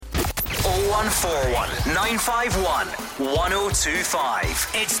0141 951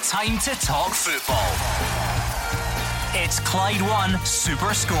 1025. It's time to talk football. It's Clyde 1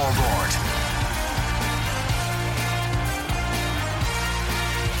 Super Scoreboard.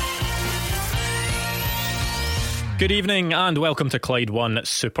 Good evening and welcome to Clyde 1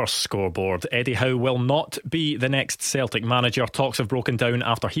 Super Scoreboard. Eddie Howe will not be the next Celtic manager. Talks have broken down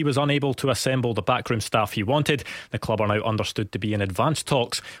after he was unable to assemble the backroom staff he wanted. The club are now understood to be in advanced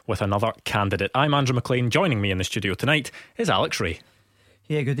talks with another candidate. I'm Andrew Maclean. Joining me in the studio tonight is Alex Rae.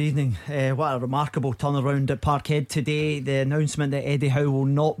 Yeah, good evening. What a remarkable turnaround at Parkhead today. The announcement that Eddie Howe will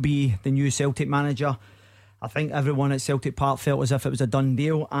not be the new Celtic manager. I think everyone at Celtic Park felt as if it was a done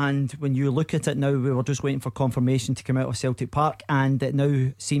deal, and when you look at it now, we were just waiting for confirmation to come out of Celtic Park, and it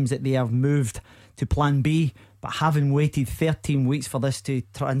now seems that they have moved to plan B. But having waited 13 weeks for this to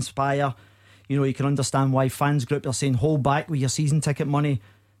transpire, you can understand why fans group are saying hold back with your season ticket money.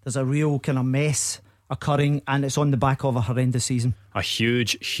 There's a real kind of mess occurring, and it's on the back of a horrendous season. A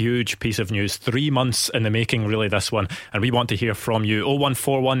huge piece of news. 3 months in the making, really, this one. And we want to hear from you.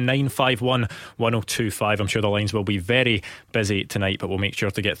 0141 951 1025. I'm sure the lines will be very busy tonight, but we'll make sure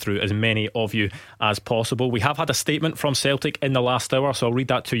to get through as many of you as possible. We have had a statement from Celtic in the last hour, so I'll read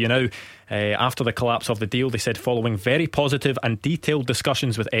that to you now. After the collapse of the deal, they said, following very positive and detailed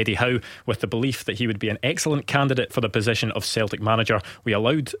discussions with Eddie Howe, with the belief that he would be an excellent candidate for the position of Celtic manager, we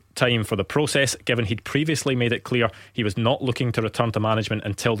allowed time for the process, given he'd previously made it clear he was not looking to return to management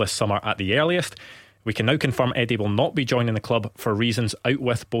until this summer at the earliest. We can now confirm Eddie will not be joining the club for reasons out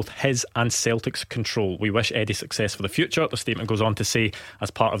with both his and Celtic's control. We wish Eddie success for the future. The statement goes on to say, as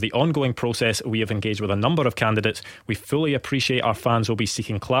part of the ongoing process, we have engaged with a number of candidates. We fully appreciate our fans will be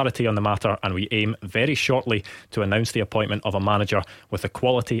seeking clarity on the matter, and we aim very shortly to announce the appointment of a manager with the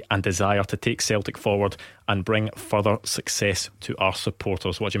quality and desire to take Celtic forward and bring further success to our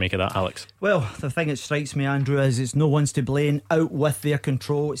supporters. What do you make of that, Alex? Well, the thing that strikes me, Andrew, is it's no one's to blame. Out with their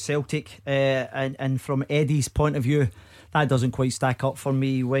control, it's Celtic, and from Eddie's point of view, that doesn't quite stack up for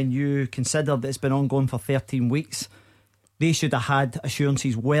me. When you consider that it's been ongoing for 13 weeks, they should have had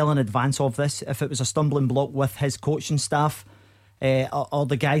assurances well in advance of this. If it was a stumbling block with his coaching staff or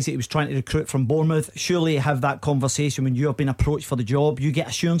the guys that he was trying to recruit from Bournemouth, surely have that conversation when you have been approached for the job. You get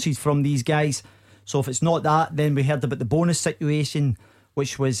assurances from these guys. So if it's not that, then we heard about the bonus situation,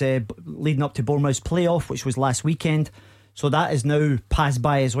 which was leading up to Bournemouth's playoff, which was last weekend. So that is now passed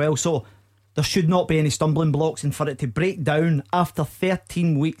by as well. So there should not be any stumbling blocks, and for it to break down after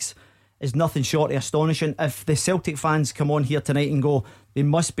 13 weeks is nothing short of astonishing. If the Celtic fans come on here tonight and go, they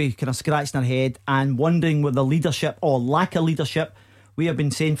must be kind of scratching their head and wondering with the leadership or lack of leadership. We have been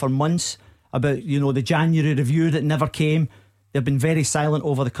saying for months about the January review that never came. They've been very silent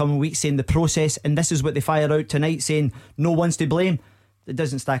over the coming weeks, saying the process, and this is what they fire out tonight, saying no one's to blame. It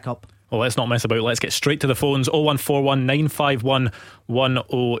doesn't stack up. Well, let's not mess about. Let's get straight to the phones. 0141 951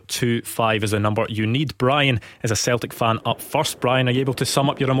 1025 is the number you need. Brian is a Celtic fan up first. Brian, are you able to sum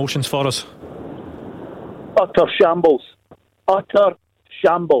up your emotions for us? Utter shambles. Utter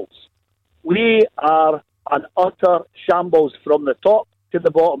shambles. We are an utter shambles from the top to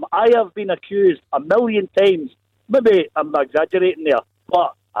the bottom. I have been accused a million times. Maybe I'm exaggerating there,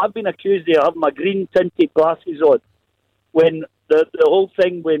 but I've been accused of having my green tinted glasses on when the whole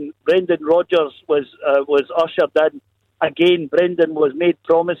thing, when Brendan Rodgers was ushered in. Again, Brendan was made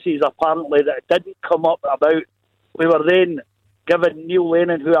promises apparently that it didn't come up about. We were then given Neil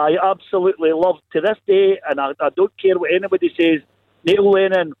Lennon, who I absolutely love to this day, and I don't care what anybody says. Neil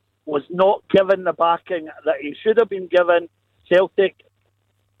Lennon was not given the backing that he should have been given. Celtic,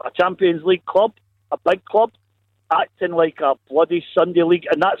 a Champions League club, a big club, acting like a bloody Sunday League,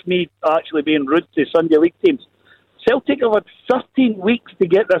 and that's me actually being rude to Sunday League teams. Celtic have had 13 weeks to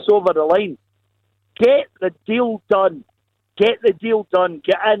get this over the line. Get the deal done. Get the deal done.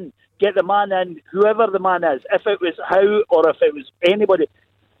 Get in. Get the man in, whoever the man is. If it was Howe or if it was anybody,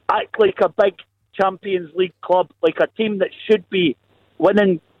 act like a big Champions League club, like a team that should be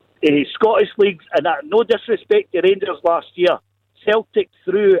winning Scottish leagues. And no disrespect to Rangers last year, Celtic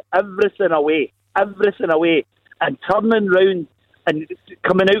threw everything away, and turning round and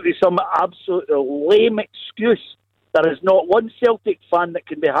coming out with some absolute lame excuse. There is not one Celtic fan that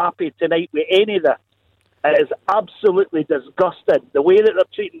can be happy tonight with any of this. It is absolutely disgusting, the way that they're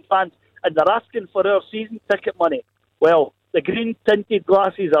treating fans, and they're asking for our season ticket money. Well, the green tinted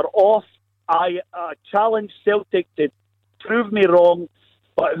glasses are off. I challenge Celtic to prove me wrong,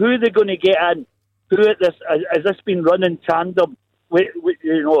 but who are they going to get in? Who at this has this been running tandem? Are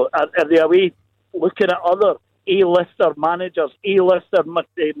they away looking at other A-lister managers, A-lister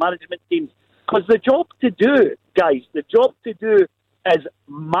management teams? Because the job to do, guys, the job to do is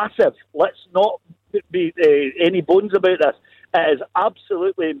massive. Let's not be any bones about this. It is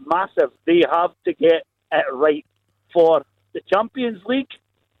absolutely massive. They have to get it right for the Champions League.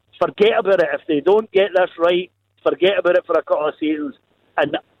 Forget about it. If they don't get this right, forget about it for a couple of seasons.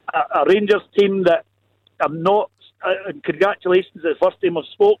 And a Rangers team that I'm not... congratulations, the first time I've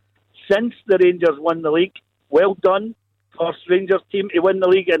spoke since the Rangers won the league. Well done. First Rangers team to win the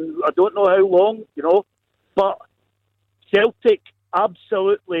league in I don't know how long, But Celtic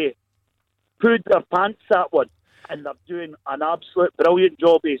absolutely pooed their pants that one. And they're doing an absolute brilliant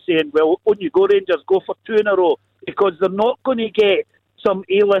job of saying, well, when you go Rangers, go for 2 in a row. Because they're not going to get some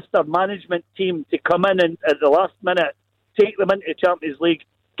A-lister management team to come in and at the last minute take them into Champions League,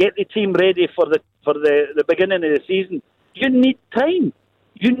 get the team ready for the beginning of the season. You need time.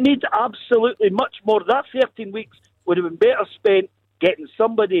 You need absolutely much more. That 13 weeks would have been better spent getting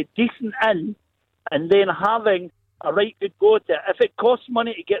somebody decent in and then having a right good go at it. If it costs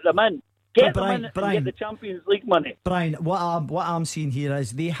money to get them in, get them in and get the Champions League money. Brian, what I'm seeing here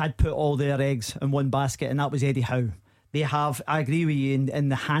is they had put all their eggs in one basket, and that was Eddie Howe. They have, I agree with you, in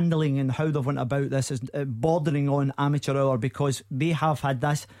the handling and how they've went about this is bordering on amateur hour, because they have had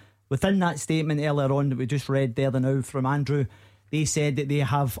this. Within that statement earlier on that we just read there now from Andrew, they said that they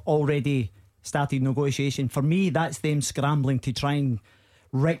have already started negotiation. For me, that's them scrambling to try and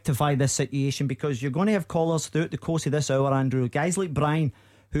rectify this situation, because you're going to have callers throughout the course of this hour, Andrew, guys like Brian,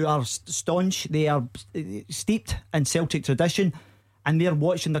 who are staunch, they are steeped in Celtic tradition, and they're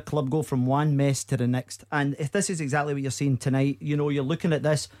watching the club go from one mess to the next. And if this is exactly what you're seeing tonight, you're looking at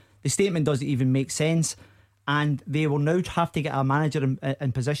this, the statement doesn't even make sense, and they will now have to get a manager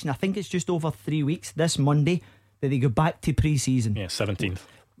in position. I think it's just over 3 weeks this Monday that they go back to pre-season. Yeah, 17th.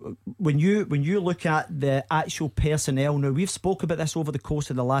 When you look at the actual personnel, now we've spoke about this over the course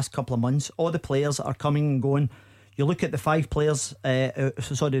of the last couple of months, all the players that are coming and going. You look at the 4 players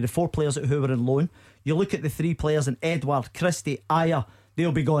who were on loan. You look at the 3 players in Edward, Christie, Aya.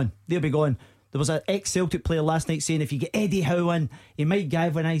 They'll be gone. There was an ex-Celtic player last night saying if you get Eddie Howe in, he might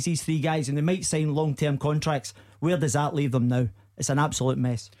galvanise these 3 guys and they might sign long-term contracts. Where does that leave them now? It's an absolute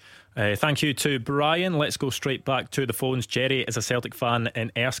mess. Thank you to Brian. Let's go straight back to the phones. Jerry is a Celtic fan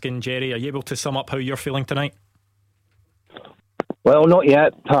in Erskine. Jerry, are you able to sum up how you're feeling tonight? Well, not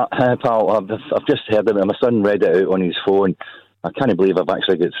yet, pal. I've just heard it. My son read it out on his phone. I can't believe I've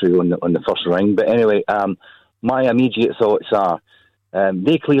actually got through on the first ring. But anyway, my immediate thoughts are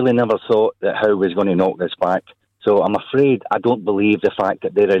they clearly never thought that Howe was going to knock this back. So I'm afraid I don't believe the fact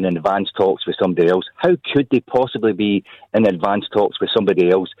that they're in advanced talks with somebody else. How could they possibly be in advanced talks with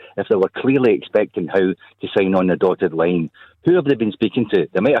somebody else if they were clearly expecting Howe to sign on the dotted line? Who have they been speaking to?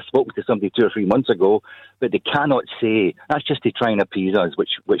 They might have spoken to somebody 2 or 3 months ago, but they cannot say that's just to try and appease us,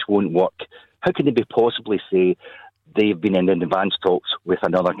 which won't work. How can they possibly say they've been in advanced talks with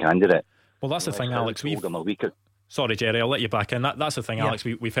another candidate? Well, that's the thing, Alex. Sorry, Jerry, I'll let you back in. That's the thing, Alex.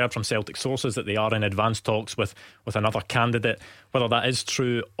 We've heard from Celtic sources that they are in advanced talks with another candidate. Whether that is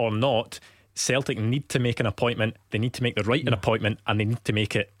true or not, Celtic need to make an appointment. They need to make the right appointment, and they need to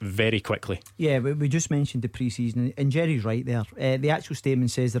make it very quickly. Yeah, we just mentioned the pre-season, and Jerry's right there. The actual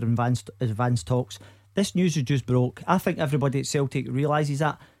statement says they're in advanced talks. This news is just broke. I think everybody at Celtic realises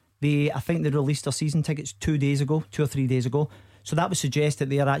that. I think they released their season tickets 2 or 3 days ago. So that would suggest that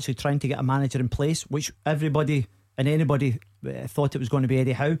they are actually trying to get a manager in place, which everybody and anybody thought it was going to be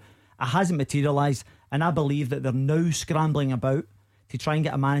Eddie Howe. It hasn't materialised, and I believe that they're now scrambling about to try and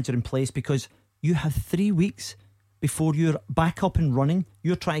get a manager in place, because you have 3 weeks before you're back up and running.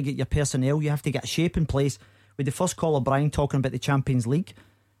 You're trying to get your personnel, you have to get a shape in place. With the first caller Brian talking about the Champions League,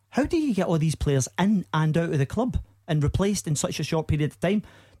 how do you get all these players in and out of the club and replaced in such a short period of time?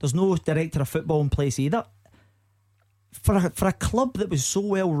 There's no director of football in place either. For a club that was so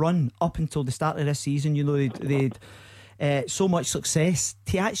well run up until the start of this season, they'd so much success,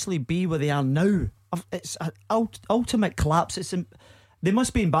 to actually be where they are now, it's an ultimate collapse. They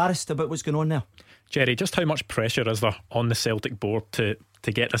must be embarrassed about what's going on there. Jerry, just how much pressure is there on the Celtic board to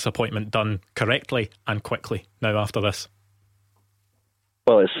get this appointment done correctly and quickly now after this?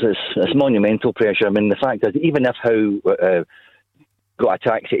 Well, it's monumental pressure. I mean, the fact is, even if Howe got a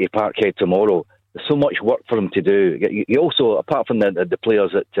taxi to Parkhead tomorrow, there's so much work for him to do. You also, apart from the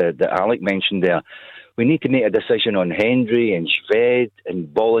players that Alec mentioned there, we need to make a decision on Hendry and Shved and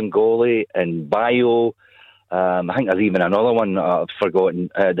Bolingoli and Bayo. I think there's even another one I've forgotten.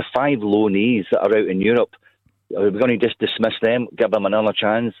 The 5 loanees that are out in Europe, are we going to just dismiss them, give them another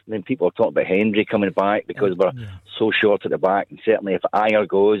chance? Then people are talking about Hendry coming back because we're so short at the back. And certainly if Ayer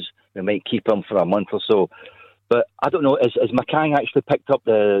goes, we might keep him for a month or so. But I don't know, has Mackay actually picked up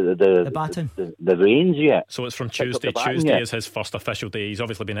the baton? The reins yet? So it's from Tuesday. Tuesday is his first official day. He's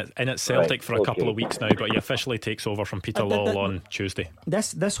obviously been in at Celtic for a couple of weeks now, but he officially takes over from Peter Lawwell on Tuesday.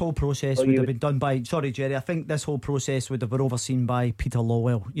 This whole process would have been done by, sorry Jerry, I think this whole process would have been overseen by Peter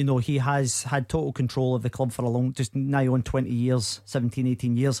Lawwell. You know, he has had total control of the club for just now on 20 years, 17,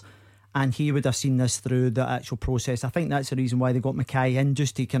 18 years, and he would have seen this through the actual process. I think that's the reason why they got Mackay in,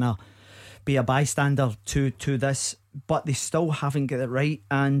 just to kind of be a bystander to this, but they still haven't got it right.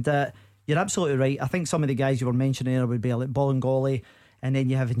 And you're absolutely right. I think some of the guys you were mentioning there would be like Bolingoli, and then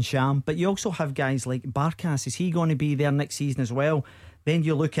you have Insham, but you also have guys like Barkas. Is he going to be there next season as well? Then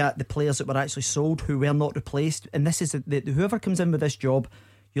you look at the players that were actually sold who were not replaced, and this is whoever comes in with this job.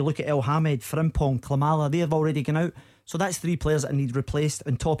 You look at El Hamed, Frimpong, Klamala, they've already gone out, so that's 3 players that need replaced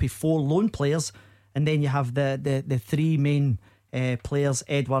on top of 4 loan players. And then you have the 3 main players,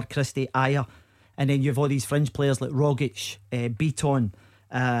 Edward, Christie, Ayer, and then you've all these fringe players like Rogic, Beaton,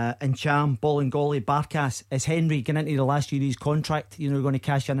 Incham, Bolingoli, Barkas. Is Henry getting into the last year of his contract? You know, going to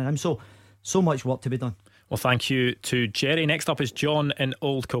cash in on him. So much work to be done. Well, thank you to Jerry. Next up is John in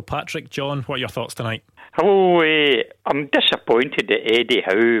Old Kilpatrick. John, what are your thoughts tonight? Hello. I'm disappointed that Eddie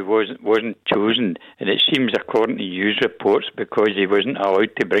Howe wasn't chosen, and it seems, according to news reports, because he wasn't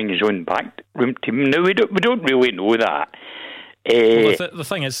allowed to bring his own backroom team. Now we don't really know that. Well, the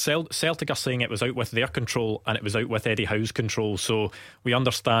thing is, Celtic are saying it was out with their control and it was out with Eddie Howe's control, so we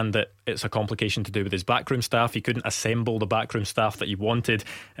understand that it's a complication to do with his backroom staff. He couldn't assemble the backroom staff that he wanted.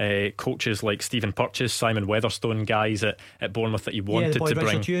 Coaches like Stephen Purchase, Simon Weatherstone, guys at Bournemouth that he wanted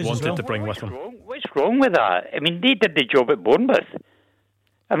to bring with him. What's wrong with that? I mean, they did the job at Bournemouth.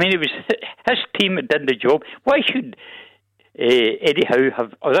 I mean, it was his team that did the job. Why should Eddie Howe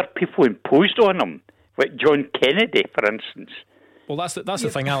have other people imposed on him, like John Kennedy, for instance? Well, that's the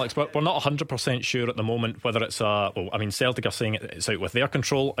thing, Alex. We're not 100% sure at the moment whether it's Celtic are saying it's out with their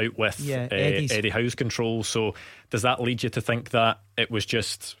control, out with Eddie Howe's control. So does that lead you to think that it was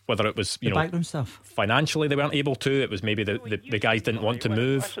just, whether it was, the backroom stuff, financially they weren't able to, it was maybe the guys didn't want to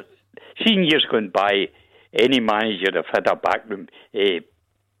move? Seen years gone by, any manager have had a backroom.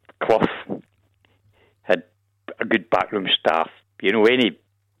 Clough had a good backroom staff. You know, any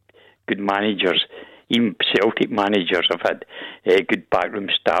good managers, even Celtic managers, have had good backroom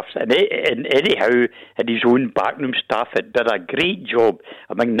staffs. And Eddie Howe had his own backroom staff that did a great job,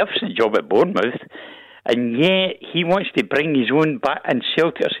 a magnificent job at Bournemouth. And yet he wants to bring his own back, and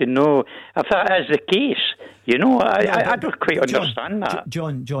Celtic say no. If that is the case, you know, I don't quite understand that.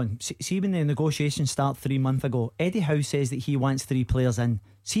 John, see when the negotiations start 3 months ago, Eddie Howe says that he wants 3 players in.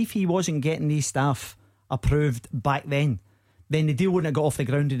 See if he wasn't getting these staff approved back then the deal wouldn't have got off the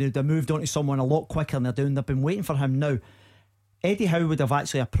ground, and they'd have moved on to someone a lot quicker than they're doing. They've been waiting for him now. Eddie Howe would have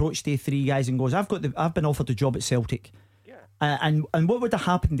actually approached the 3 guys and goes, I've been offered a job at Celtic. And what would have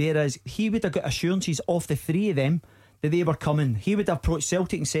happened there is he would have got assurances off the 3 of them that they were coming. He would have approached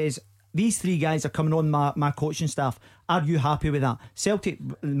Celtic and says, these 3 guys are coming on my coaching staff. Are you happy with that? Celtic,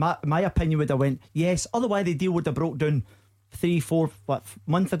 my opinion, would have went yes. Otherwise the deal would have broke down 3-4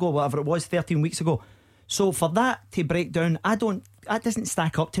 months ago, whatever it was, 13 weeks ago. So for that to break down, that doesn't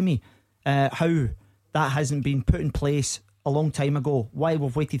stack up to me. How that hasn't been put in place a long time ago. Why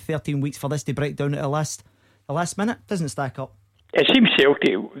we've waited 13 weeks for this to break down at the last minute doesn't stack up. It seems Celtic,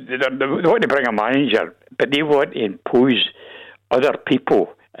 they want to bring a manager, but they want to impose other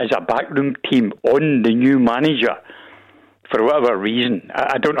people as a backroom team on the new manager for whatever reason.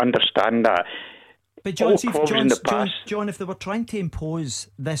 I don't understand that. But John, if they were trying to impose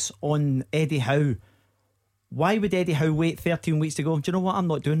this on Eddie Howe, why would Eddie Howe wait 13 weeks to go, do you know what, I'm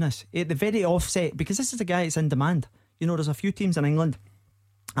not doing this at the very offset? Because this is a guy that's in demand. You know, there's a few teams in England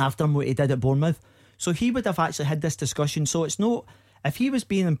after him what he did at Bournemouth. So he would have actually had this discussion. So it's not, if he was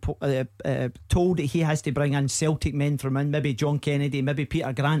being told that he has to bring in Celtic men from in, maybe John Kennedy, maybe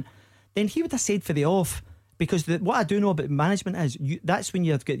Peter Grant, then he would have said for the off. Because what I do know about management is that's when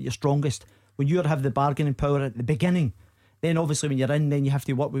you've got your strongest, when you have the bargaining power at the beginning. Then obviously when you're in, then you have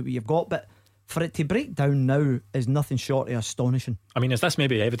to work with what you've got. But for it to break down now is nothing short of astonishing. I mean, is this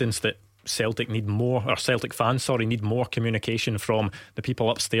maybe evidence that Celtic need more, or Celtic fans, need more communication from the people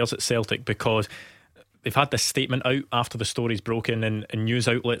upstairs at Celtic? Because they've had this statement out after the story's broken in news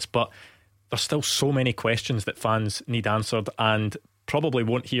outlets, but there's still so many questions that fans need answered, and probably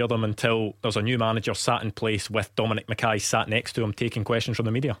won't hear them until there's a new manager sat in place with Dominic Mackay sat next to him taking questions from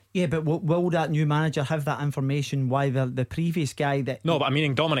the media. Yeah, but will that new manager have that information? Why the previous guy that... No, but I'm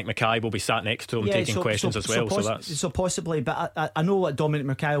meaning Dominic Mackay will be sat next to him taking questions as well. So possibly, but I know what Dominic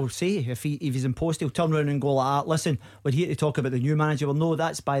Mackay will say. If he's in post, he'll turn around and go like, listen, we're here to talk about the new manager. Well, no,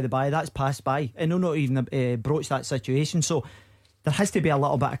 that's by the by, that's passed by, and he'll not even broach that situation. So there has to be a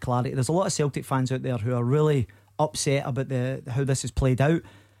little bit of clarity. There's a lot of Celtic fans out there who are really upset about how this has played out.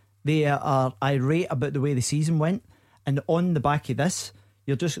 They are irate about the way the season went, and on the back of this,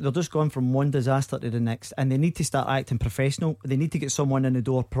 they're just going from one disaster to the next, and they need to start acting professional. They need to get someone in the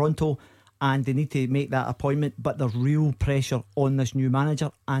door pronto, and they need to make that appointment. But there's real pressure on this new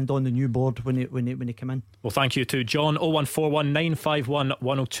manager and on the new board when they come in. Well, thank you to John. 0141 951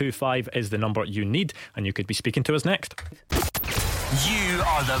 1025 is the number you need, and you could be speaking to us next. You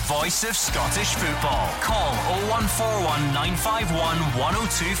are the voice of Scottish football. Call 0141 951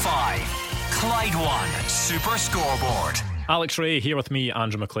 1025. Clyde 1 Super Scoreboard. Alex Rae here with me,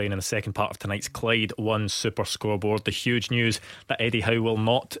 Andrew Maclean, in the second part of tonight's Clyde 1 Super Scoreboard. The huge news that Eddie Howe will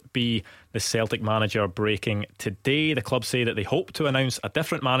not be the Celtic manager breaking today. The club say that they hope to announce a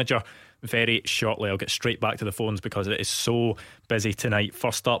different manager very shortly. I'll get straight back to the phones because it is so busy tonight.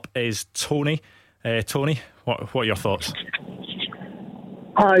 First up is Tony. Tony, what are your thoughts?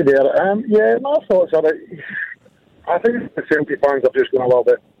 Hi there. Yeah, my thoughts are that I think the Celtic fans are just going a little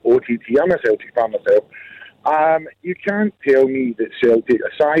bit OTT. I'm a Celtic fan myself. You can't tell me that Celtic,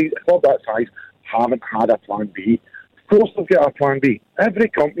 a club that size, haven't had a plan B. Of course they've got a plan B. Every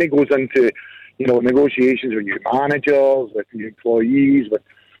company goes into, negotiations with new managers, with new employees, with,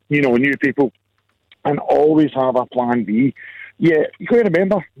 new people, and always have a plan B. Yeah, you've got to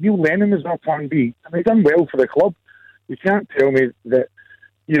remember, Neil Lennon is our plan B, and he's done well for the club. You can't tell me that,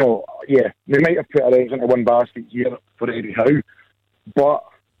 we might have put our eggs into one basket here for Eddie Howe, but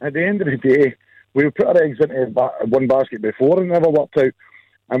at the end of the day, we've put our eggs into one basket before and never worked out,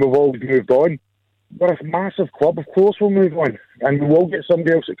 and we've always moved on. We're a massive club, of course we'll move on, and we will get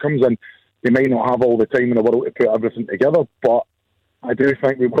somebody else that comes in. They might not have all the time in the world to put everything together, but I do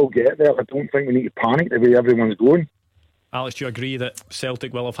think we will get there. I don't think we need to panic the way everyone's going. Alex, do you agree that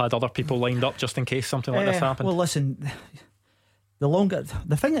Celtic will have had other people lined up just in case something like this happened? Well, listen,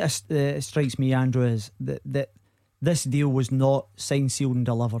 the thing that strikes me, Andrew, is that this deal was not signed, sealed and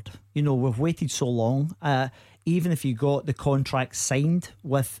delivered. We've waited so long. Even if you got the contract signed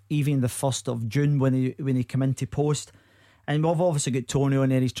with even the 1st of June when he came into post, and we've obviously got Tony on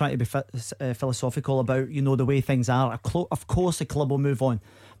there, he's trying to be philosophical about the way things are. Of course the club will move on,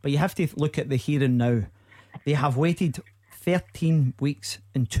 but you have to look at the here and now. They have waited 13 weeks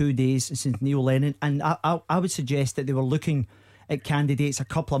and 2 days since Neil Lennon, and I would suggest that they were looking at candidates a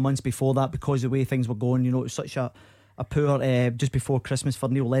couple of months before that because of the way things were going. It was such a poor just before Christmas for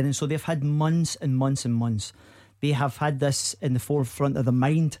Neil Lennon, so they've had months and months and months. They have had this in the forefront of the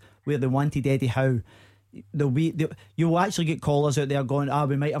mind where they wanted Eddie Howe. You'll actually get callers out there going,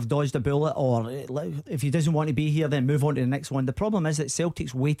 we might have dodged a bullet, or if he doesn't want to be here, then move on to the next one. The problem is that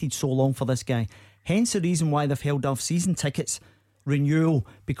Celtic's waited so long for this guy, hence the reason why they've held off season tickets renewal,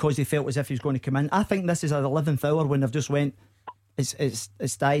 because they felt as if he was going to come in. I think this is at the 11th hour when they've just went,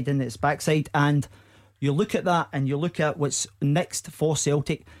 it's died in its backside. And you look at that and you look at what's next for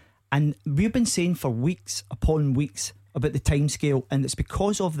Celtic, and we've been saying for weeks upon weeks about the timescale, and it's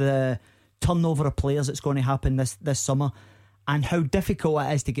because of the turnover of players that's going to happen this summer, and how difficult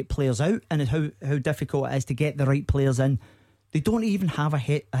it is to get players out, and how difficult it is to get the right players in. They don't even have a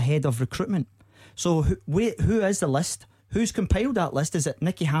head of recruitment. So who is the list? Who's compiled that list? Is it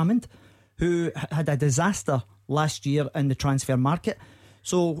Nicky Hammond, who had a disaster last year in the transfer market?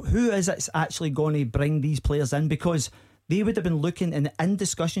 So who is it actually going to bring these players in? Because they would have been looking in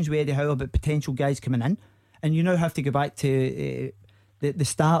discussions with Eddie Howe about potential guys coming in, and you now have to go back to the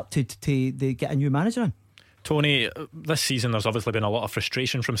start to get a new manager in. Tony, this season there's obviously been a lot of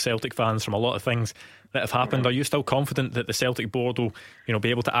frustration from Celtic fans from a lot of things that have happened. Are you still confident that the Celtic board will be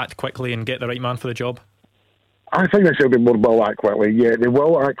able to act quickly and get the right man for the job? I think the Celtic board will act quickly. Yeah, they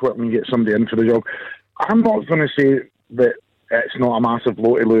will act quickly and get somebody in for the job. I'm not going to say that it's not a massive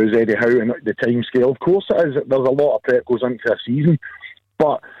blow to lose Eddie Howe and the time scale. Of course it is. There's a lot of prep goes into a season,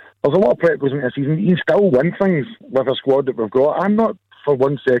 but there's a lot of prep goes into a season. You can still win things with a squad that we've got. I'm not for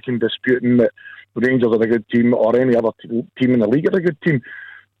 1 second disputing that Rangers are a good team or any other team in the league are a good team.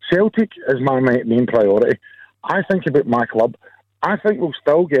 Celtic is my main priority. I think about my club. I think we'll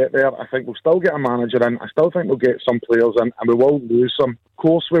still get there. I think we'll still get a manager in. I still think we'll get some players in, and we will lose some. Of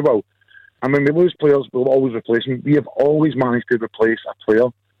course we will. And when we lose players, we'll always replace them. We have always managed to replace a player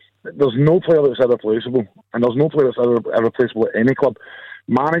there's no player that's irreplaceable, and there's no player that's irreplaceable at any club.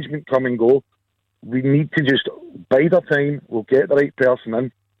 Management come and go. We need to just bide our time. We'll get the right person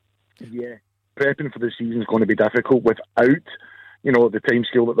in. Yeah, prepping for the season is going to be difficult without, the time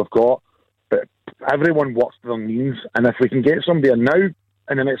scale that they've got. But everyone works to their means, and if we can get somebody in now,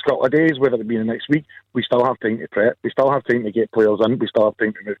 in the next couple of days, whether it be in the next week, we still have time to prep. We still have time to get players in. We still have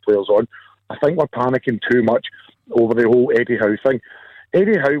time to move players on. I think we're panicking too much over the whole Eddie Howe thing.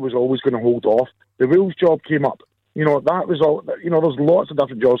 Eddie Howe was always going to hold off. The Wolves job came up. That was all. There's lots of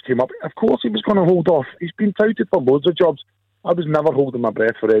different jobs came up. Of course he was going to hold off. He's been touted for loads of jobs. I was never holding my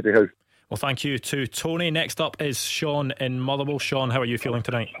breath for Eddie Howe. Well, thank you to Tony. Next up is Sean in Motherwell. Sean, how are you feeling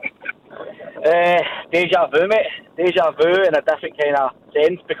tonight? Deja vu, mate. Deja vu in a different kind of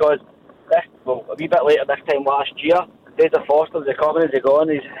sense, because a wee bit later this time last year, Fraser Forster's a coming, is he gone?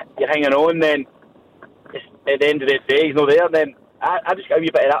 You're hanging on, then at the end of the day he's not there. Then I just got a wee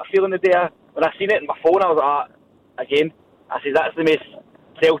bit of that feeling the day when I seen it on my phone. I was like, again, I said that's the most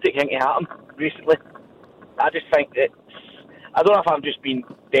Celtic thing to happen recently. I just think I don't know if I'm just being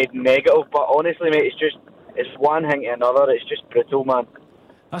dead negative, but honestly, mate, it's one thing to another. It's just brutal, man.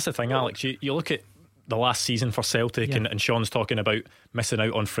 That's the thing, Alex. You look at the last season for Celtic, and Sean's talking about missing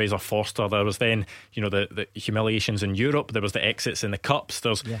out on Fraser Forster. There was then, the humiliations in Europe. There was the exits in the Cups.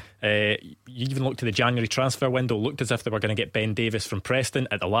 There's you even look to the January transfer window. Looked as if they were going to get Ben Davies from Preston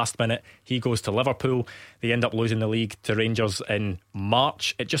at the last minute. He goes to Liverpool. They end up losing the league to Rangers in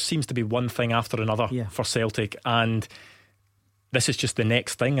March. It just seems to be one thing after another for Celtic, and this is just the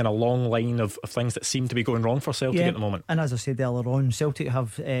next thing in a long line of things that seem to be going wrong for Celtic at the moment. And as I said earlier on, Celtic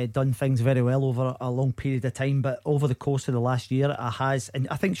have done things very well over a long period of time, but over the course of the last year it has, and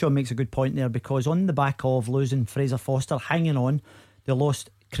I think Sean makes a good point there, because on the back of losing Fraser Forster, hanging on, they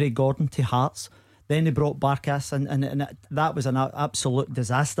lost Craig Gordon to Hearts, then they brought Barkas, and that was an absolute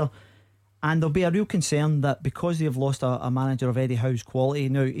disaster. And there'll be a real concern that because they've lost a manager of Eddie Howe's quality,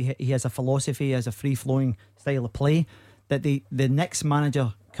 now he has a philosophy, he has a free-flowing style of play, that the next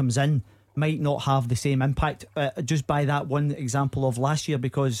manager comes in might not have the same impact, just by that one example of last year,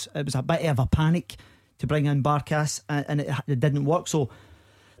 because it was a bit of a panic to bring in Barkas, and it didn't work. So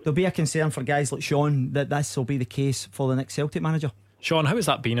there'll be a concern for guys like Sean that this will be the case for the next Celtic manager. Sean, how has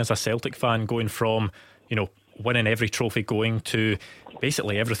that been as a Celtic fan, going from winning every trophy going to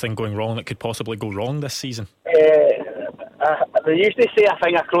basically everything going wrong that could possibly go wrong this season? They used to say a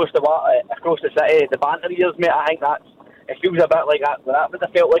thing across the city, the banter years, mate. I think it feels a bit like that would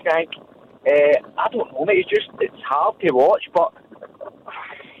have felt like. I think I don't know, mate. It's hard to watch, but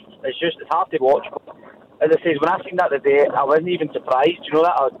it's hard to watch. As I say, when I seen that today, I wasn't even surprised. You know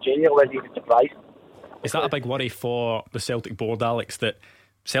that? I genuinely wasn't even surprised. Is that a big worry for the Celtic board, Alex, that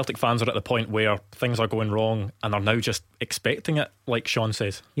Celtic fans are at the point where things are going wrong and are now just expecting it, like Sean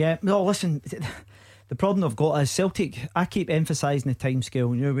says? Yeah, no, listen, the problem I've got is Celtic, I keep emphasising the time scale.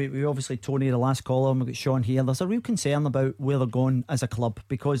 We obviously, Tony, the last caller, and we've got Sean here. There's a real concern about where they're going as a club,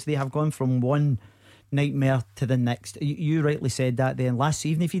 because they have gone from one nightmare to the next. You rightly said that then.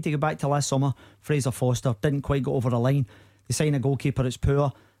 Even if you take it back to last summer, Fraser Forster didn't quite go over the line. They sign a goalkeeper, it's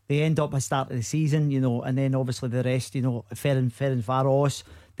poor. They end up at the start of the season, and then obviously the rest, Ferencvaros.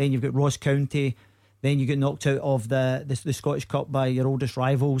 Then you've got Ross County. Then you get knocked out of the Scottish Cup by your oldest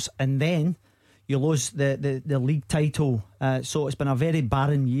rivals, and then you lose the league title. So it's been a very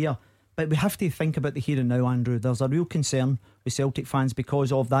barren year. But we have to think about the here and now, Andrew. There's a real concern with Celtic fans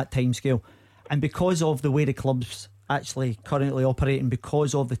because of that timescale, and because of the way the club's actually currently operating,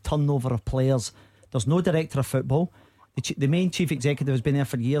 because of the turnover of players. There's no director of football. The main chief executive has been there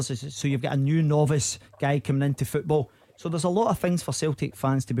for years, so you've got a new novice guy coming into football. So there's a lot of things for Celtic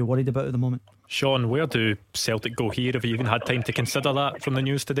fans to be worried about at the moment. Sean, where do Celtic go here? Have you even had time to consider that from the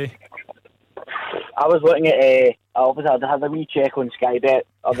news today? I was looking at obviously I had a wee check on Sky Bet,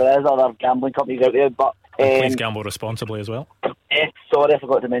 or there is other gambling companies out there, but please gamble responsibly as well. Sorry, I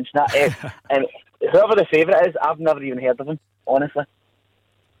forgot to mention that. And whoever the favourite is, I've never even heard of him, honestly.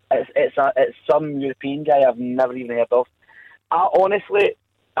 It's some European guy I've never even heard of. I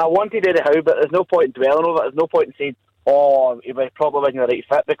wanted Eddie Howe, but there's no point in dwelling over it. There's no point in saying, he probably wasn't the right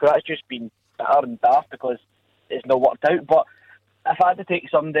fit, because that's just been bitter and daft because it's not worked out. But if I had to take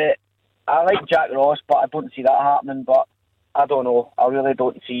somebody, I like Jack Ross, but I don't see that happening. But I don't know. I really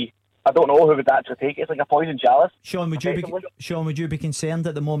don't see. I don't know who would actually take it. It's like a poison chalice. Sean, would you be concerned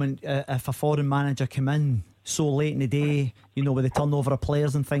at the moment if a foreign manager came in so late in the day, with the turnover of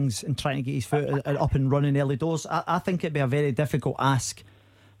players and things, and trying to get his foot up and running early doors? I think it'd be a very difficult ask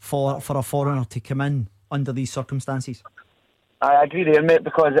for a foreigner to come in under these circumstances. I agree there, mate,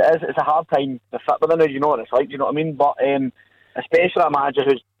 because it's a hard time to fit with. I know you know what it's like, you know what I mean? But especially a manager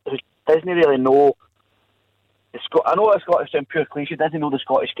who's doesn't really know I know it's got to sound pure cliche. Doesn't know the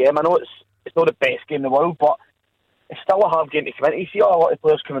Scottish game. I know it's not the best game in the world, but it's still a hard game to come into. You see a lot of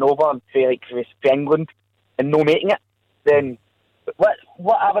players coming over and for England and no making it. Then what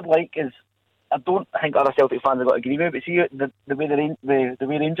I would like is, I don't think other Celtic fans have got to agree with it, but see the way the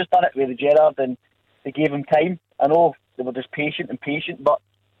way Rangers done it, with the Gerrard, and they gave him time. I know they were just patient, but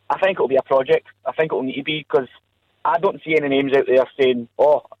I think it'll be a project. I think it'll need to be, because I don't see any names out there saying,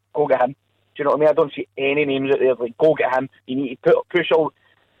 "Oh, go get him." Do you know what I mean? I don't see any names out there like, "Go get him." You need to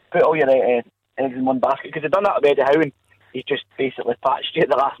put all your eggs in one basket, because they've done that with Eddie Howe, and he's just basically patched you at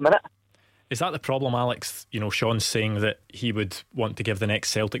the last minute. Is that the problem, Alex? You know, Sean's saying that he would want to give the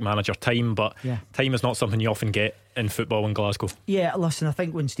next Celtic manager time, but time is not something you often get in football in Glasgow. Yeah, listen, I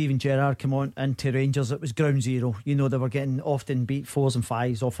think when Steven Gerrard came on into Rangers, it was ground zero. You know, they were getting often beat 4s and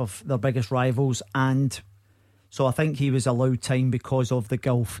 5s off of their biggest rivals, and so I think he was allowed time because of the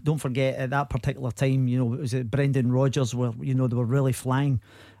gulf. Don't forget, at that particular time, you know, it was Brendan Rodgers where, you know, they were really flying.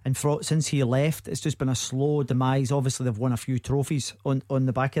 And since he left, it's just been a slow demise. Obviously, they've won a few trophies on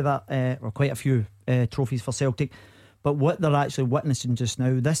the back of that, or quite a few trophies for Celtic. But what they're actually witnessing just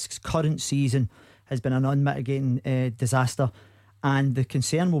now, this current season, has been an unmitigating disaster. And the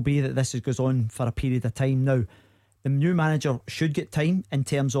concern will be that this goes on for a period of time. Now, the new manager should get time in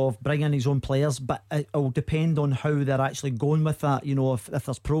terms of bringing his own players, but it will depend on how they're actually going with that. You know, if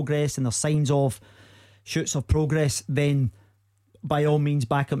there's progress and there's signs of shoots of progress, then by all means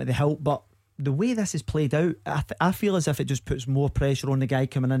back him to the help. But the way this is played out, I feel as if it just puts more pressure on the guy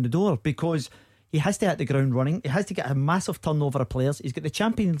coming in the door, because he has to hit the ground running. He has to get a massive turnover of players. He's got the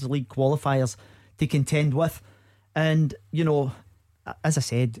Champions League qualifiers to contend with, and you know, as I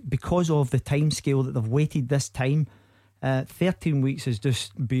said, because of the time scale that they've waited this time, 13 weeks is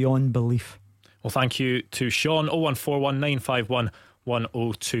just beyond belief. Well, thank you to Sean. 0141 951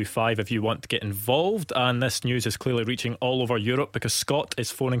 1025 if you want to get involved. And this news is clearly reaching all over Europe, because Scott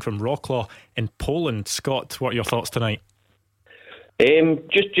is phoning from Wrocław in Poland. Scott, what are your thoughts tonight?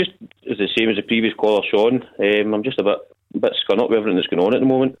 Just as the same as the previous caller, Sean. I'm just a bit scun up with everything that's going on at the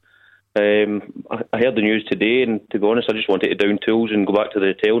moment. I heard the news today, and to be honest, I just wanted to down tools and go back to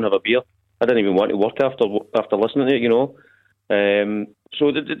the hotel and have a beer. I didn't even want to work after listening to it, you know.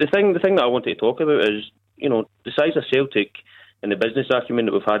 So the thing that I wanted to talk about is, you know, the size of Celtic and the business acumen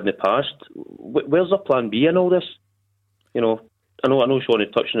that we've had in the past. Where's their plan B in all this? You know, I know Sean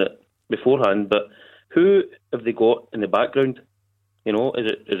had touched on it beforehand, but who have they got in the background? You know, is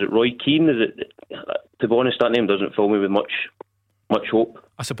it Roy Keane? To be honest, that name doesn't fill me with much hope.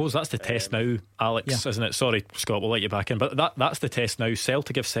 I suppose that's the test now, Alex, isn't it? Sorry, Scott, we'll let you back in, but that's the test now.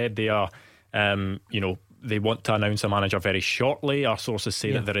 Celtic have said they are, you know, they want to announce a manager very shortly. Our sources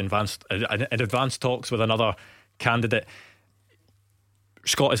say that they're in advanced talks with another candidate.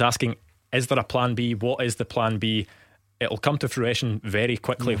 Scott is asking, is there a plan B? What is the plan B? It'll come to fruition very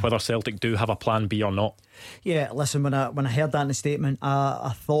quickly whether Celtic do have a plan B or not. Yeah, listen, when I heard that in the statement,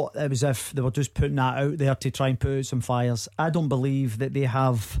 I thought it was as if they were just putting that out there to try and put out some fires. I don't believe that they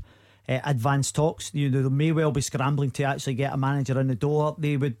have advanced talks. You know, they may well be scrambling to actually get a manager in the door.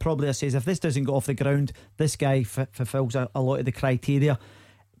 They would probably say, if this doesn't go off the ground, this guy fulfills a lot of the criteria,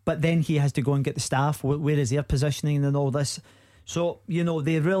 but then he has to go and get the staff. Where is their positioning and all this? So, you know,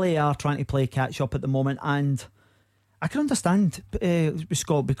 they really are trying to play catch up at the moment. And I can understand,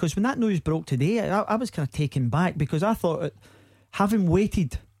 Scott, because when that news broke today, I was kind of taken back, because I thought, having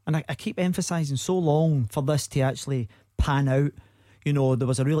waited, and I keep emphasising so long for this to actually pan out, you know, there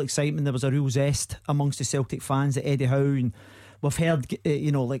was a real excitement, there was a real zest amongst the Celtic fans at Eddie Howe, and we've heard,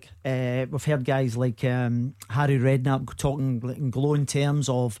 you know, like we've heard guys like Harry Redknapp talking in glowing terms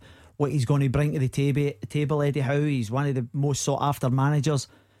of what he's going to bring to the table. Eddie Howe, he's one of the most sought after managers.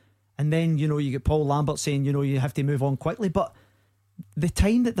 And then, you know, you get Paul Lambert saying, you know, you have to move on quickly. But the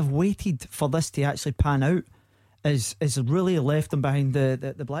time that they've waited for this to actually pan out is really left them behind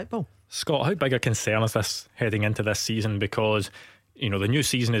the black ball. Scott, how big a concern is this heading into this season? Because, you know, the new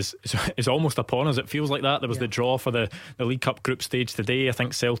season is almost upon us. It feels like that. There was the draw for the League Cup group stage today. I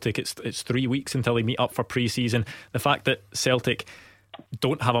think Celtic, it's 3 weeks until they meet up for pre-season. The fact that Celtic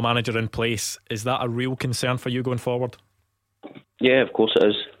don't have a manager in place, is that a real concern for you going forward? Yeah, of course it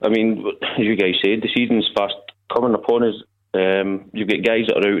is. I mean, as you guys said, the season's fast coming upon us. You've got guys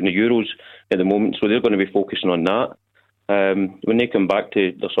that are out in the Euros at the moment, so they're going to be focusing on that. When they come back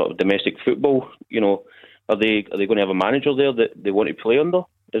to the sort of domestic football, you know, are they going to have a manager there that they want to play under?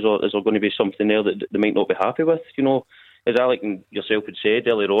 Is there going to be something there that they might not be happy with? You know, as Alec and yourself had said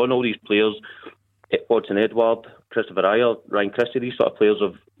earlier on, all these players, Odsonne Edouard, Christopher Ajer, Ryan Christie, these sort of players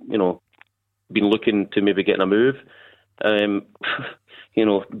have, you know, been looking to maybe getting a move.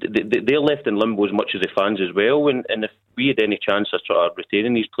 they're left in limbo as much as the fans as well. And if we had any chance of sort of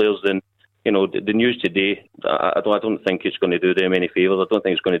retaining these players, then the news today, I don't think it's going to do them any favours. I don't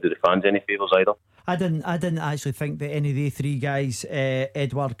think it's going to do the fans any favours either. I didn't actually think that any of the three guys,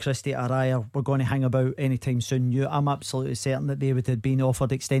 Edouard, Christie or Ayer, were going to hang about anytime soon. I'm absolutely certain that they would have been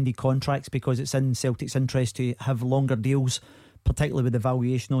offered extended contracts, because it's in Celtic's interest to have longer deals, particularly with the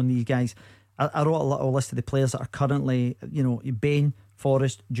valuation on these guys. I wrote a little list of the players that are currently, Bain,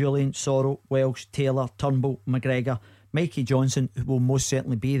 Forrest, Julian, Sorrell, Welsh, Taylor, Turnbull, McGregor, Mikey Johnson, who will most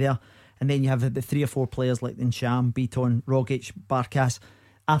certainly be there. And then you have the 3 or 4 players like Nsham, Beaton, Rogic, Barkas.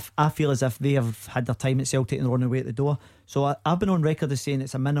 I feel as if they have had their time at Celtic and they're on their way out the door. So I've been on record as saying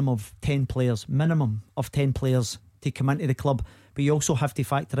it's a minimum of 10 players to come into the club. But you also have to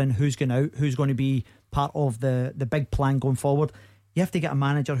factor in who's going out, who's going to be part of the big plan going forward. You have to get a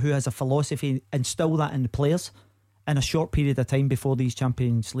manager who has a philosophy, instill that in the players in a short period of time before these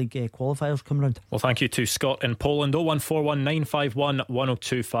Champions League qualifiers come round. Well, thank you to Scott in Poland. 0141 951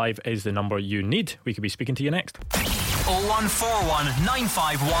 1025 is the number you need. We could be speaking to you next. 0141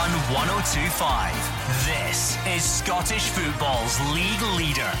 951 1025. This is Scottish football's league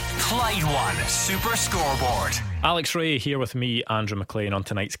leader, Clyde One Super Scoreboard. Alex Rae here with me, Andrew Maclean, on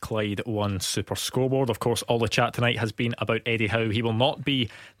tonight's Clyde One Super Scoreboard. Of course, all the chat tonight has been about Eddie Howe. He will not be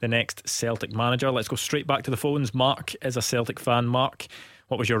the next Celtic manager. Let's go straight back to the phones. Mark is a Celtic fan. Mark,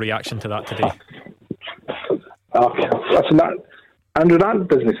 what was your reaction to that today? Listen, Andrew, that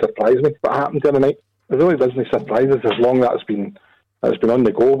doesn't surprise me. What happened the other night? It really doesn't surprise us as long as it's been on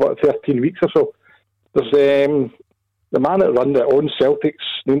the go, about 13 weeks or so. There's the man that owns Celtics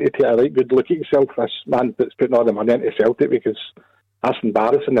need to take a right good look at himself. This man that's putting all the money into Celtic, because that's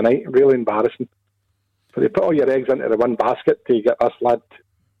embarrassing tonight, really embarrassing. But they put all your eggs into the one basket to get this lad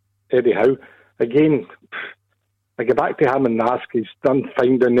Eddie Howe. Again, I go back to him and ask, he's done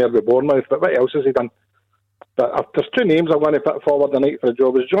fine down there with Bournemouth, but what else has he done? But there's 2 names I want to put forward tonight for the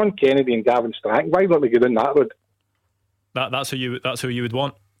job. It's John Kennedy and Gavin Strachan. Why don't we go down that road? That's who you would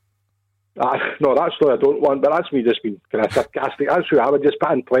want. No, that's what I don't want. But that's me just being kind of sarcastic. That's who I would just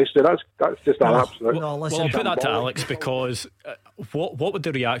put in place. That's just an absolute. Well, I'll put that to Alex, because what would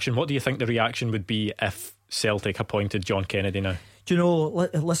the reaction? What do you think the reaction would be if Celtic appointed John Kennedy now? Do you know?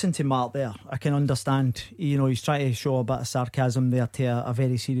 Listen to Mark there. I can understand. He's trying to show a bit of sarcasm there to a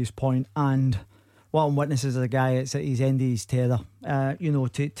very serious point, and what I'm witnessing is a guy at his end of his tether.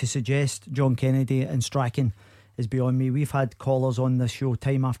 To suggest John Kennedy and Strachan is beyond me. We've had callers on this show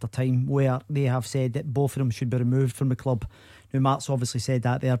time after time where they have said that both of them should be removed from the club. Now, Mark's obviously said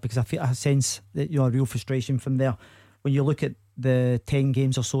that there because I sense that a real frustration from there. When you look at the 10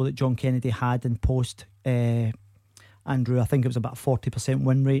 games or so that John Kennedy had in post, Andrew, I think it was about a 40%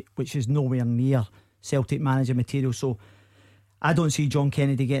 win rate, which is nowhere near Celtic manager material. So I don't see John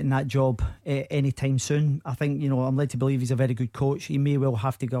Kennedy getting that job anytime soon. I think, I'm led to believe he's a very good coach. He may well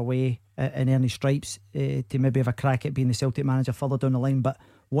have to go away and earn his stripes to maybe have a crack at being the Celtic manager further down the line, but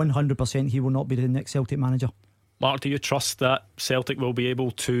 100% he will not be the next Celtic manager. Mark, do you trust that Celtic will be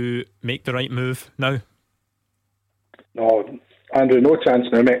able to make the right move now? No, Andrew, no chance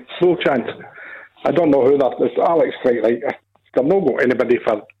now, mate. No chance. I don't know who that is. Alex quite right. They've not got anybody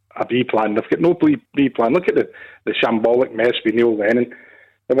for a B plan. They've got no B plan. Look at the shambolic mess with Neil Lennon.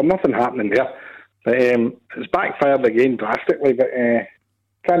 There was nothing happening there. But it's backfired again drastically. But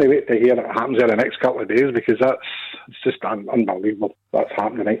can't wait to hear what happens in the next couple of days, because it's just unbelievable that's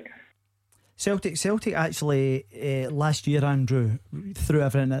happening tonight. Celtic actually last year, Andrew, threw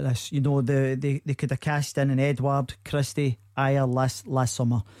everything at this. They could have cashed in an Edouard, Christie, Ayer last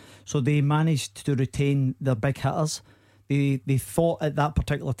summer. So they managed to retain their big hitters. They thought at that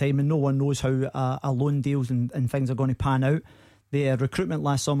particular time, and no one knows how a loan deals and things are going to pan out. The recruitment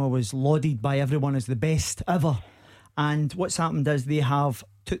last summer was lauded by everyone as the best ever. And what's happened is they have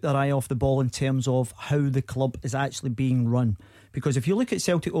took their eye off the ball in terms of how the club is actually being run. Because if you look at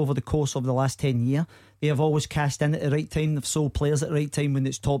Celtic over the course of the last 10 years, they have always cashed in at the right time. They've sold players at the right time when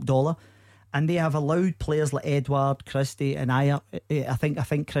it's top dollar. And they have allowed players like Edouard, Christie and Ayer. I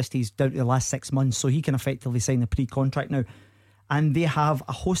think Christie's down to the last 6 months, so he can effectively sign a pre-contract now. And they have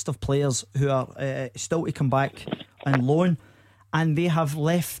a host of players who are still to come back on loan. And they have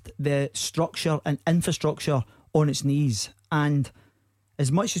left the structure and infrastructure on its knees. And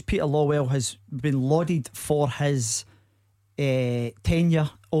as much as Peter Lawwell has been lauded for his tenure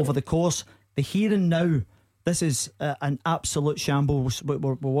over the course, the here and now, this is an absolute shambles we're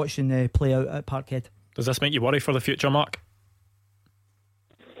watching play out at Parkhead. Does this make you worry for the future, Mark?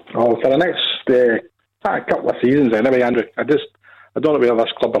 Oh, for the next couple of seasons anyway, Andrew. I don't know where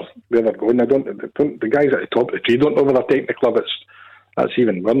this club are, where they're going. The guys at the top of the tree don't know where they're taking the club. That's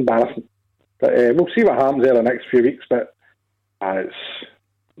even more embarrassing. But we'll see what happens there the next few weeks. But it's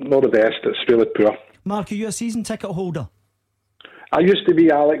not the best. It's really poor. Mark, are you a season ticket holder? I used to be,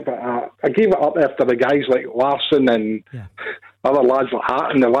 Alec, but I gave it up after the guys like Larson and other lads like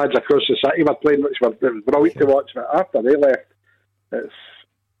Hart and the lads across the city were playing, which was brilliant to watch. But after they left, I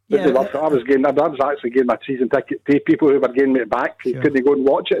was actually getting my season ticket to people who were getting it back. You couldn't go and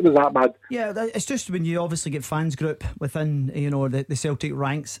watch it. It was that bad. Yeah, it's just when you obviously get fans group within the Celtic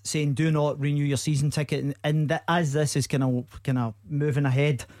ranks saying do not renew your season ticket, and as this is kind of moving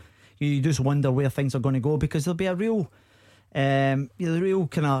ahead, you just wonder where things are going to go, because there'll be a real kind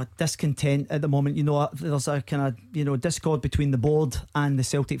of discontent at the moment. There's a kind of discord between the board and the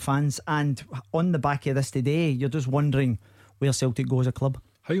Celtic fans, and on the back of this today, you're just wondering where Celtic go as a club.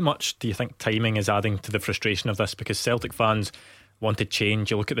 How much do you think timing is adding to the frustration of this? Because Celtic fans wanted change.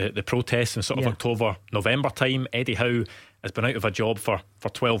 You look at the protests in sort of October, November time. Eddie Howe has been out of a job for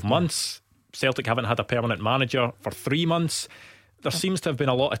 12 months. Celtic haven't had a permanent manager for 3 months. There seems to have been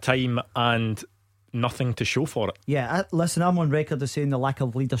a lot of time and nothing to show for it. Listen, I'm on record as saying the lack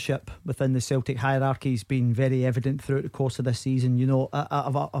of leadership within the Celtic hierarchy has been very evident throughout the course of this season.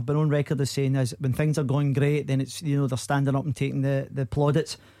 I've been on record as saying is when things are going great, then it's they're standing up and taking the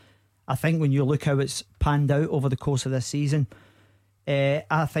plaudits. I think when you look how it's panned out over the course of this season,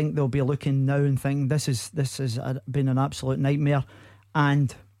 I think they'll be looking now and thinking this has been an absolute nightmare.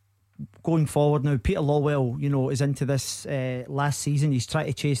 And going forward now, Peter Lawwell is into this last season. He's trying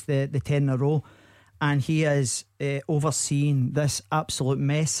to chase the 10 in a row, and he is overseeing this absolute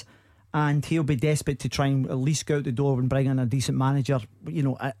mess, and he'll be desperate to try and at least go out the door and bring in a decent manager,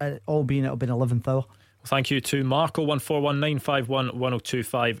 albeit it'll be an 11th hour. Thank you to Mark.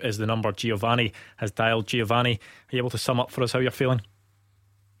 01419511025 is the number. Giovanni has dialed. Giovanni, are you able to sum up for us how you're feeling?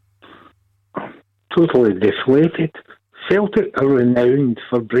 Totally deflated. Celtic are renowned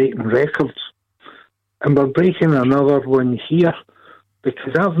for breaking records, and we're breaking another one here,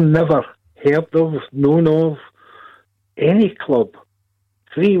 because I've never known of any club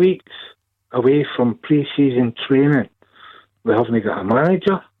 3 weeks away from pre-season training. We haven't got a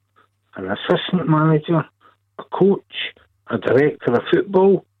manager, an assistant manager, a coach, a director of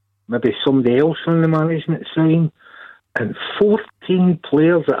football, maybe somebody else on the management side, and 14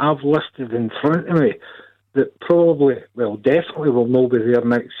 players that I've listed in front of me that definitely will not be there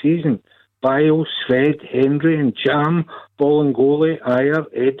next season. Biles, Fred, Hendry and Jam, Bolingoli, Ayer,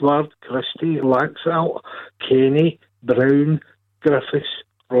 Edward, Christie, Laxalt, Kenny, Brown, Griffiths,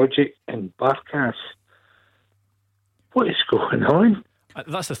 Rogic and Barkas. What is going on?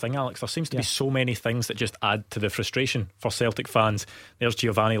 That's the thing, Alex. There seems to be so many things that just add to the frustration for Celtic fans. There's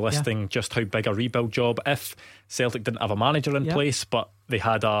Giovanni listing just how big a rebuild job. If Celtic didn't have a manager in place, but they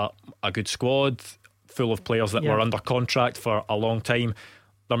had a good squad full of players that were under contract for a long time,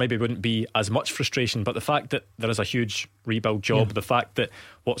 there maybe wouldn't be as much frustration. But the fact that there is a huge rebuild job, the fact that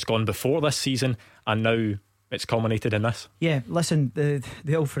what's gone before this season and now it's culminated in this. Listen,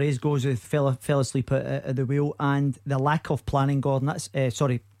 the old phrase goes with fell asleep at the wheel, and the lack of planning, Gordon, that's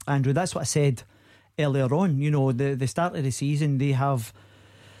Andrew, that's what I said earlier on. The start of the season, they've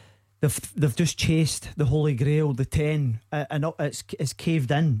just chased the Holy Grail, the 10, and it's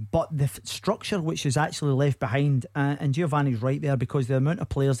caved in. But the structure which is actually left behind, and Giovanni's right there, because the amount of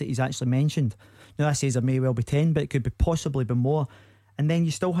players that he's actually mentioned, now that says there may well be 10, but it could be possibly be more. And then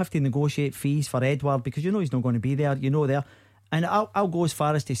you still have to negotiate fees for Edward, because he's not going to be there, there. And I'll go as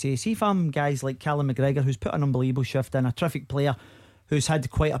far as to say, see if I'm guys like Callum McGregor, who's put an unbelievable shift in, a terrific player who's had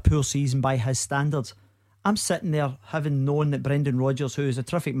quite a poor season by his standards. I'm sitting there having known that Brendan Rodgers, who is a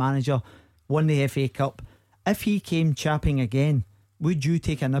terrific manager, won the FA Cup. If he came chapping again, would you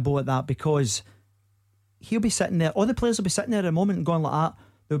take a nibble at that? Because he'll be sitting there, all the players will be sitting there at a moment and going like that.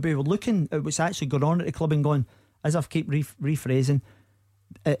 They'll be looking at what's actually going on at the club and going, as I keep rephrasing,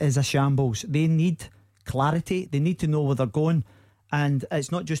 it is a shambles. They need clarity. They need to know where they're going. And it's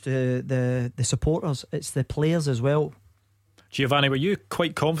not just the supporters, it's the players as well. Giovanni, were you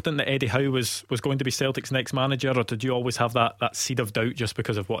quite confident that Eddie Howe was going to be Celtic's next manager, or did you always have that seed of doubt just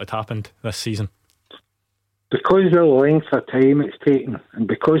because of what had happened this season? Because of the length of time it's taken, and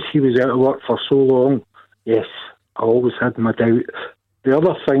because he was out of work for so long, yes, I always had my doubt. The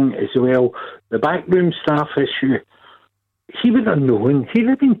other thing as well, the backroom staff issue, he would have known. He'd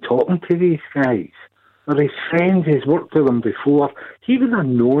have been talking to these guys. They're his friends, he's worked with them before. He would have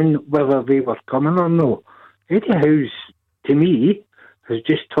known whether they were coming or not. Eddie Howe's, to me, has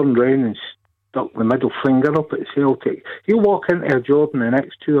just turned round and stuck the middle finger up at Celtic. He'll walk into a job in the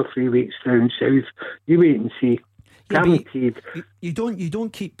next 2 or 3 weeks down south. You wait and see. Guaranteed. You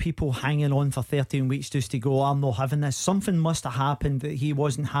don't keep people hanging on for 13 weeks just to go, I'm not having this. Something must have happened that he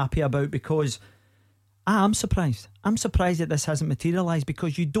wasn't happy about, because I'm surprised. I'm surprised that this hasn't materialised,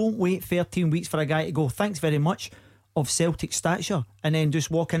 because you don't wait 13 weeks for a guy to go, thanks very much, of Celtic stature, and then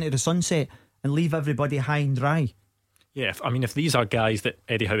just walk into the sunset and leave everybody high and dry. Yeah, if these are guys that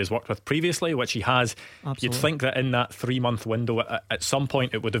Eddie Howe has worked with previously, which he has, Absolutely. You'd think that in that 3-month window, at some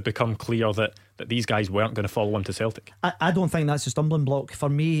point it would have become clear that these guys weren't going to follow him to Celtic. I don't think that's a stumbling block for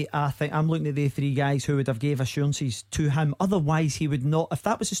me. I think I'm looking at the 3 guys who would have gave assurances to him. Otherwise he would not, if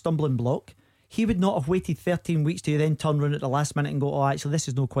that was a stumbling block, he would not have waited 13 weeks to then turn around at the last minute and go, oh, actually this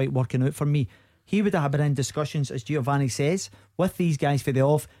is not quite working out for me. He would have been in discussions, as Giovanni says, with these guys for the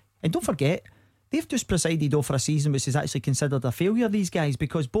off. And don't forget, they've just presided over a season which is actually considered a failure, these guys,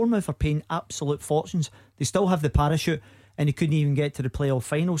 because Bournemouth are paying absolute fortunes. They still have the parachute and they couldn't even get to the playoff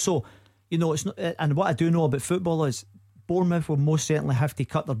final. So, it's not, and what I do know about football is Bournemouth will most certainly have to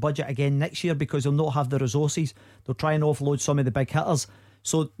cut their budget again next year, because they'll not have the resources. They'll try and offload some of the big hitters.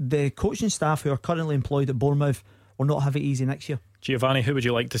 So the coaching staff who are currently employed at Bournemouth will not have it easy next year. Giovanni, who would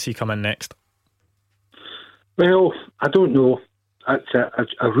you like to see come in next? Well, I don't know. I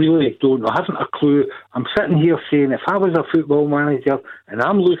really don't know. I haven't a clue. I'm sitting here saying, if I was a football manager and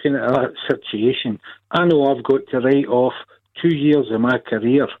I'm looking at that situation, I know I've got to write off 2 years of my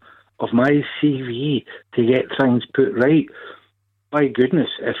career, of my CV, to get things put right. My goodness,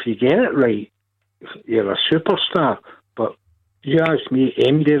 if you get it right, you're a superstar. But you ask me,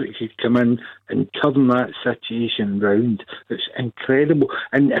 MD could come in and turn that situation round. It's incredible.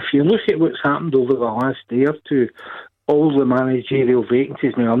 And if you look at what's happened over the last day or two, all the managerial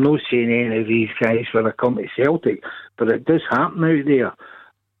vacancies. Now, I'm not saying any of these guys will come to Celtic, but it does happen out there.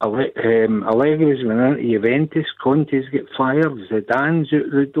 Allegra's went into Juventus, Conte's get fired, Zidane's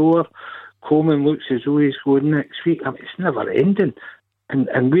out the door, Coleman looks as though he's going next week. It's never ending.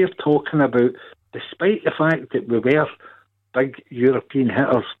 And we're talking about, despite the fact that we were big European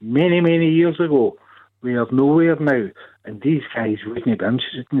hitters many, many years ago, we are nowhere now. And these guys wouldn't be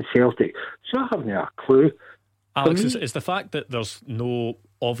interested in Celtic. So I haven't a clue. Alex, is the fact that there's no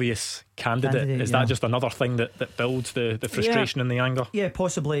obvious candidate, is that just another thing that builds the frustration and the anger? Yeah,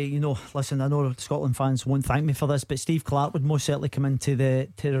 possibly. Listen, I know Scotland fans won't thank me for this, but Steve Clarke would most certainly come into the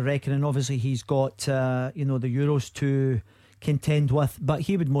reckoning. Obviously he's got the Euros to contend with, but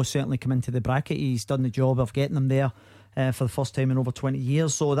he would most certainly come into the bracket. He's done the job of getting them there for the first time in over 20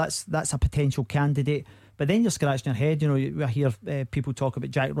 years, so that's a potential candidate. But then you're scratching your head. I hear people talk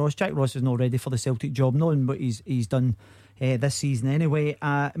about Jack Ross. Jack Ross is not ready for the Celtic job, knowing what he's done this season anyway.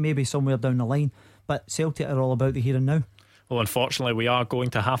 Maybe somewhere down the line. But Celtic are all about the here and now. Well, unfortunately, we are going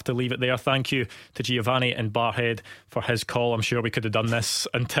to have to leave it there. Thank you to Giovanni in Barrhead for his call. I'm sure we could have done this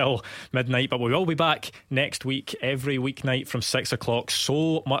until midnight, but we will be back next week, every weeknight from 6 o'clock.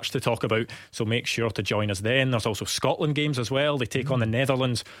 So much to talk about, so make sure to join us then. There's also Scotland games as well. They take on the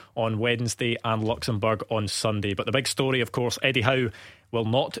Netherlands on Wednesday and Luxembourg on Sunday. But the big story, of course, Eddie Howe will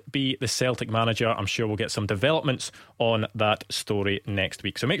not be the Celtic manager. I'm sure we'll get some developments on that story next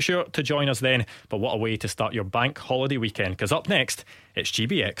week. So make sure to join us then. But what a way to start your bank holiday weekend, because up next, it's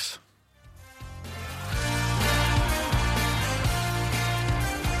GBX.